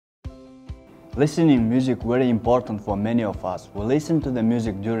Listening music very important for many of us. We listen to the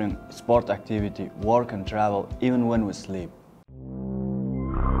music during sport activity, work and travel, even when we sleep.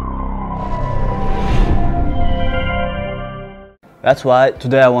 That's why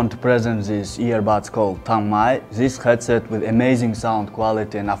today I want to present these earbuds called Tangmai. This headset with amazing sound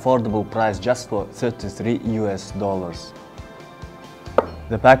quality and affordable price just for $33 US.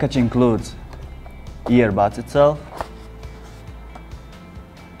 The package includes earbuds itself,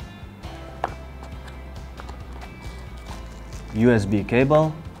 USB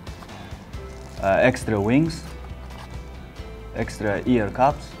cable, extra wings, extra ear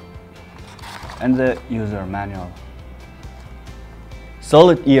cups, and the user manual.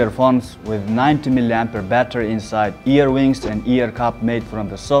 Solid earphones with 90 mAh battery inside, ear wings and ear cup made from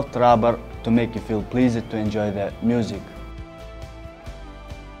the soft rubber to make you feel pleased to enjoy the music.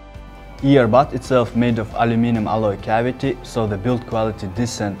 Earbud itself made of aluminum alloy cavity, so the build quality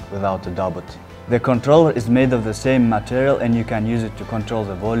decent without a doubt. The controller is made of the same material and you can use it to control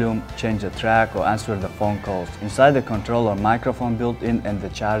the volume, change the track or answer the phone calls. Inside the controller, microphone built in and the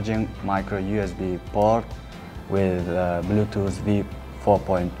charging micro USB port with Bluetooth V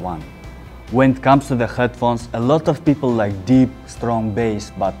 4.1. When it comes to the headphones, a lot of people like deep, strong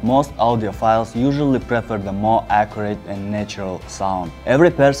bass, but most audiophiles usually prefer the more accurate and natural sound.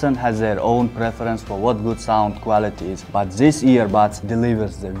 Every person has their own preference for what good sound quality is, but this earbuds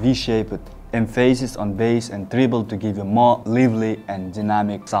delivers the V-shaped emphasis on bass and treble to give you more lively and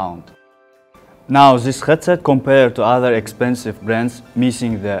dynamic sound. Now this headset compared to other expensive brands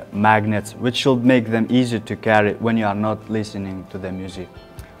missing the magnets, which should make them easy to carry when you are not listening to the music.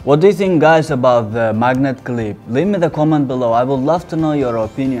 What do you think, guys, about the magnet clip? Leave me the comment below, I would love to know your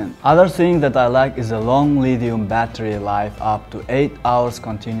opinion. Other thing that I like is a long lithium battery life, up to 8 hours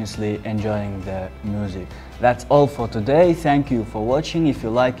continuously enjoying the music. That's all for today, thank you for watching. If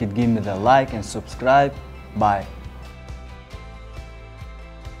you like it, give me the like and subscribe. Bye.